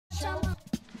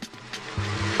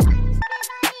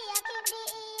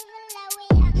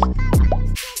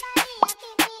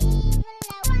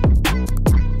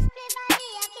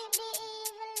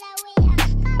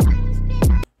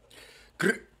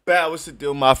Back, what's the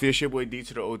deal, Mafia? It's your boy D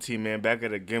to the OT, man. Back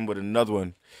at it again with another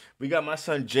one. We got my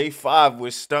son Jay5ive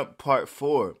with Stunt Part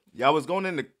 4. Y'all was going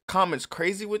in the comments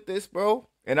crazy with this, bro.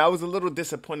 And I was a little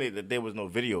disappointed that there was no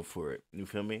video for it. You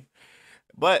feel me?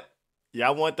 But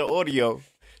y'all want the audio.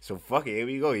 So fuck it, here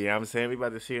we go. You know what I'm saying? We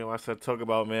about to see my son talk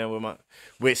about, man,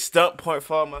 with Stunt Part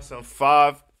 4, my son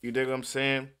 5. You dig what I'm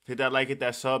saying? Hit that like, hit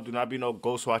that sub. Do not be no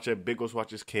ghost watcher. Big ghost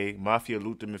watchers K. Mafia,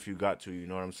 loot them if you got to. You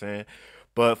know what I'm saying?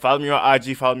 But follow me on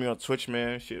IG. Follow me on Twitch,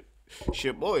 man.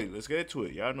 Shit, boy. Let's get into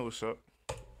it. Y'all know what's up.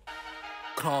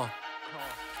 Claw.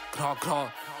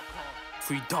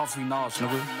 Free dog, free knowledge,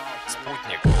 nigga.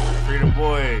 Sputnik. Freedom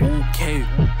boy. Okay.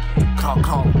 Claw.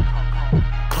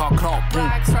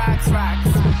 Boom.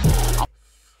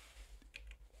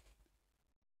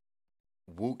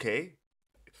 Woo K?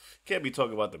 Can't be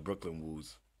talking about the Brooklyn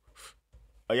Woos.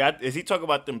 Oh, yeah, is he talking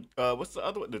about them? What's the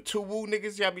other one? The two Woo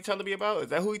niggas y'all be telling me about? Is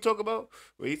that who he talk about?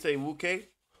 Where he say Woo K?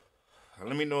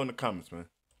 Let me know in the comments, man.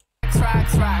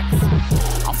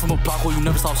 I'm from a block where you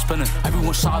never stop spinning.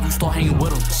 Everyone shy if you start hanging with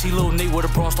them. See Lil Nate where the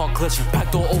bra start glitching.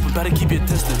 Back door open, better keep your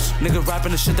distance. Nigga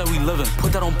rapping the shit that we living.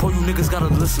 Put that on pro, you niggas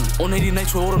gotta listen. On 80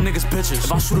 nights with all them niggas bitches.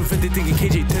 If I shoot a vid, they thinking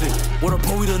KJ did it. What a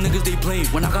pro, we the niggas they blame.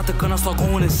 When I got the gun, I start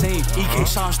going insane. EK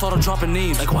shot and started dropping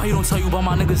names. Like why you don't tell you about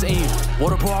my niggas aim?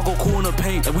 What a pro, I go cool in the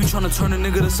paint. Like we tryna turn a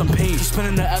nigga to some pain. He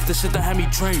spinning the F, the shit that had me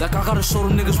drained. Like I gotta show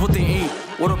them niggas what they ain't.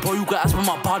 What a pro, you can ask for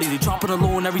my body. They dropping the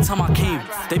low and every time I came.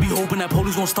 They be hoping that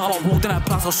police gon' stop. I walked in that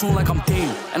plaza soon like I'm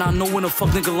Dame. And I know when the fuck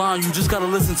nigga lying, you just gotta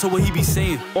listen to what he be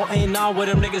saying. Or ain't now where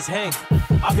them niggas hang.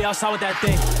 I be outside with that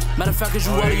thing. Matter of fact, is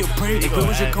you out of your brain. If it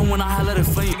was your come when I had let it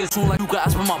flame. Niggas soon like you could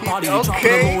ask for my body. They dropping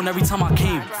the low and every time I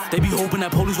came. They be hoping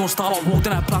that police gon' stop. I walked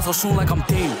in that plaza soon like I'm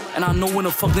Dame. And I know when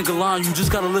the fuck nigga lying, you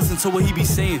just gotta listen to what he be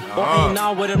saying. Or ain't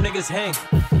now where them niggas hang.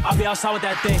 I be outside with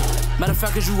that thing. Matter of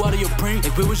fact, is you out of your brain.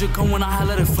 If it was your come when I had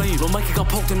let it flame. Lil Mikey got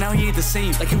poked and now he ain't the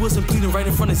same. Like he wasn't bleeding right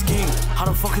in front of his king. How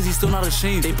the fuck is he still not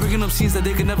ashamed? They bringing up scenes that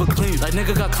they could never claim. Like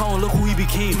nigga got caught and look who he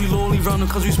became. We lonely round him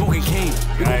cause we smoking cane.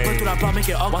 We gon' break through that block, make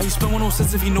it up. Why he spend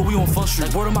 106 if he know we on Fun Street?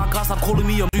 Like word of my God, stop calling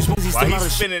me a he still Why not he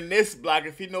ashamed. spinning this block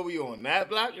if he know we on that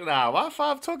block? Nah, why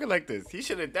 5 talking like this? He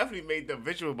should have definitely made the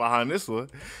visual behind this one.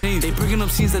 They bringing up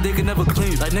scenes that they could never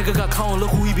claim. Like nigga got caught and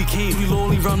look who he became. We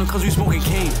lonely round him cause we smoking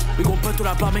cane. We gon' break through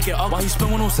that block, make it up. Why he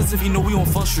spend 106 if he know we on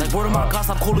Fun Street? Like word of my God,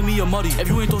 stop calling me a muddy. If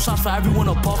you ain't throw shots for everyone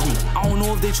above me. I don't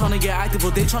know if they tryna get active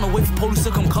or they tryna wait for police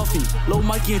to come cuff me. Lil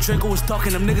Mikey and Draco was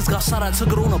talking, them niggas got shot, I took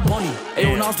it on a bunny.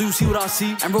 Ayo, Nas, do you see what I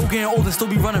see? And bro getting old and still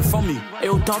be running from me.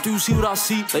 Ayo, Dotty, do you see what I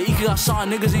see? Like Ika got shot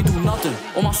and niggas ain't do nothing.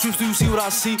 On my streets, do you see what I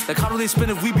see? Like how do they spin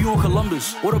if we be on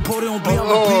Columbus? What a pro, they don't bleed out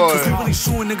my bleed. Cause we really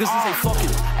shooting niggas and say fuck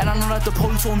it. And I know that the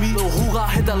police on me, Lil who got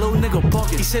hit that little nigga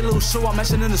bucket. He said little show I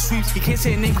mentioned in the sweeps. He can't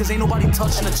say his name cause ain't nobody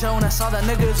touching. The jail on that side, that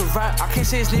nigga is a rat. I can't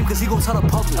say his name cause he gon' tell the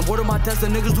public. And word of my desk, the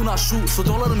niggas do not shoot. So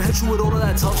don't let them hit you with all of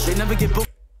that tough shit. They never get booked.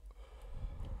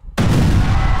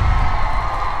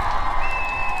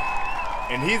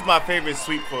 And he's my favorite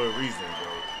sweep for a reason,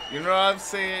 bro. You know what I'm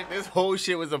saying? This whole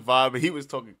shit was a vibe, but he was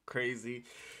talking crazy,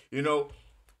 you know?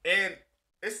 And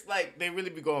it's like they really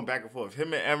be going back and forth.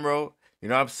 Him and Emerald, you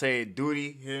know what I'm saying?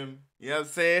 Dotty, him, you know what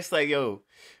I'm saying? It's like, yo,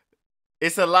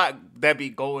 it's a lot that be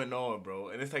going on, bro.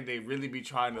 And it's like they really be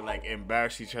trying to, like,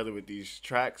 embarrass each other with these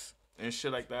tracks and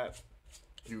shit like that.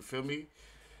 You feel me?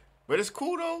 But it's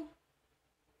cool, though.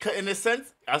 In a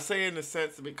sense, I say in a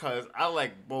sense because I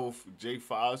like both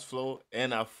Jay5ive's flow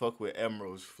and I fuck with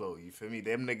Emerald's flow. You feel me?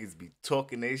 Them niggas be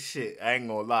talking their shit. I ain't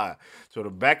gonna lie. So the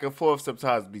back and forth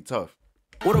sometimes be tough.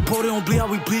 What a pro, they don't bleed how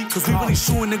we bleed. Cause we really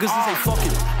shooting niggas and say fuck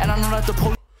it. And I know that the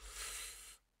police.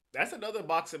 That's another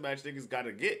boxing match niggas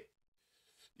gotta get.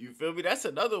 You feel me? That's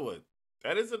another one.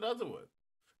 That is another one.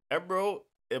 Emerald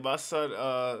and my son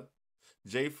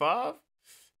Jay5ive.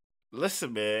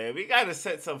 Listen, man, we gotta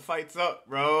set some fights up,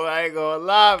 bro. I ain't gonna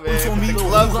lie, man. The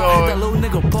gloves on. That little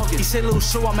nigga bucket. He said little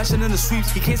show I mentioned in the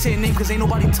sweeps. He can't say his name cause ain't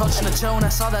nobody touching. The jail on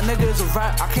that side, that nigga is a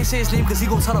rat. I can't say his name cause he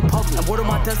gon' tell the public. And word of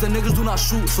my desk, the niggas do not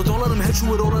shoot. So don't let them hit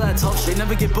you with all of that tough shit. They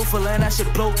never get built for letting that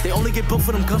shit blow. They only get built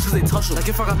for them guns cause they touch them. Like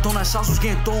if I got thrown, that shots was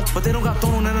getting thrown. But they don't got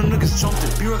thrown on and them niggas jumped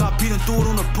it. B-Rock got beaten through it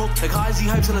on the book. Like how is he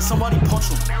hyped to let somebody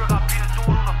punch him? B-Rock got beaten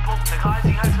through it on the book. Like how is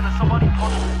he hyped to let somebody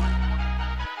punch him?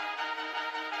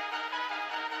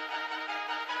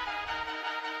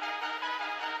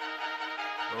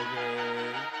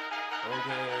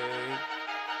 Okay.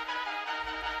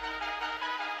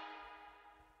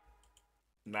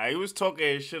 Nah, he was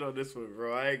talking shit on this one,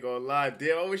 bro. I ain't gonna lie.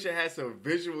 Damn, I wish I had some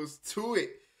visuals to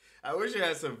it.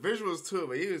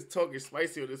 But he was talking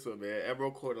spicy on this one, man.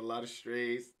 Emerald caught a lot of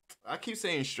strays. I keep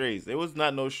saying strays. There was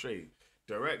not no strays.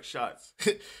 Direct shots.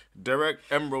 Direct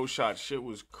Emerald shots. Shit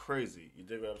was crazy. You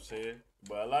dig what I'm saying?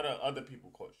 But a lot of other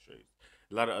people caught strays.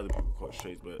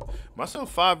 But my son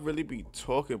 5 really be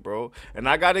talking, bro. And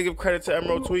I gotta give credit to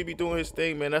Emerald too. He be doing his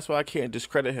thing, man. That's why I can't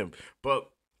discredit him. But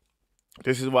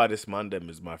this is why this Mandem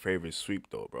is my favorite sweep,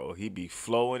 though, bro. He be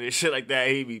flowing and shit like that.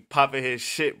 He be popping his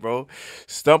shit, bro.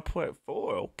 Stunt point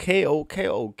 4. Okay,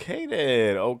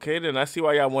 then. Okay, then. I see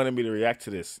why y'all wanted me to react to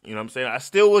this. You know what I'm saying? I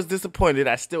still was disappointed.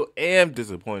 I still am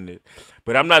disappointed.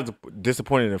 But I'm not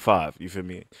disappointed in 5. You feel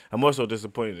me? I'm also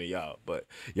disappointed in y'all. But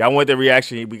y'all want the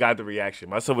reaction. We got the reaction.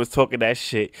 My son was talking that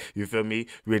shit. You feel me?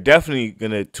 We're definitely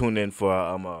going to tune in for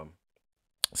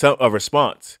a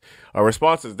response. A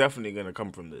response is definitely gonna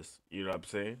come from this. You know what I'm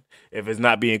saying? If it's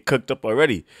not being cooked up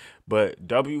already. But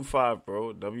W5,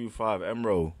 bro. W5,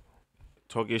 Emerald.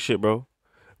 Talk your shit, bro.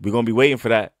 We're gonna be waiting for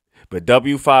that. But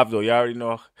W5 though, y'all already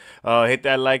know. Hit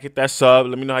that like, hit that sub.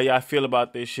 Let me know how y'all feel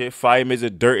about this shit. Fire me the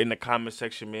dirt in the comment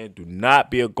section, man. Do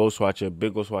not be a ghost watcher.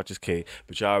 Big Ghost Watchers K.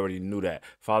 But y'all already knew that.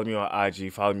 Follow me on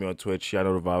IG. Follow me on Twitch. Y'all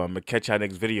know the vibe. I'm gonna catch y'all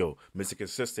next video. Mr.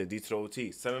 Consistent. D to the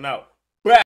OT. Sending out.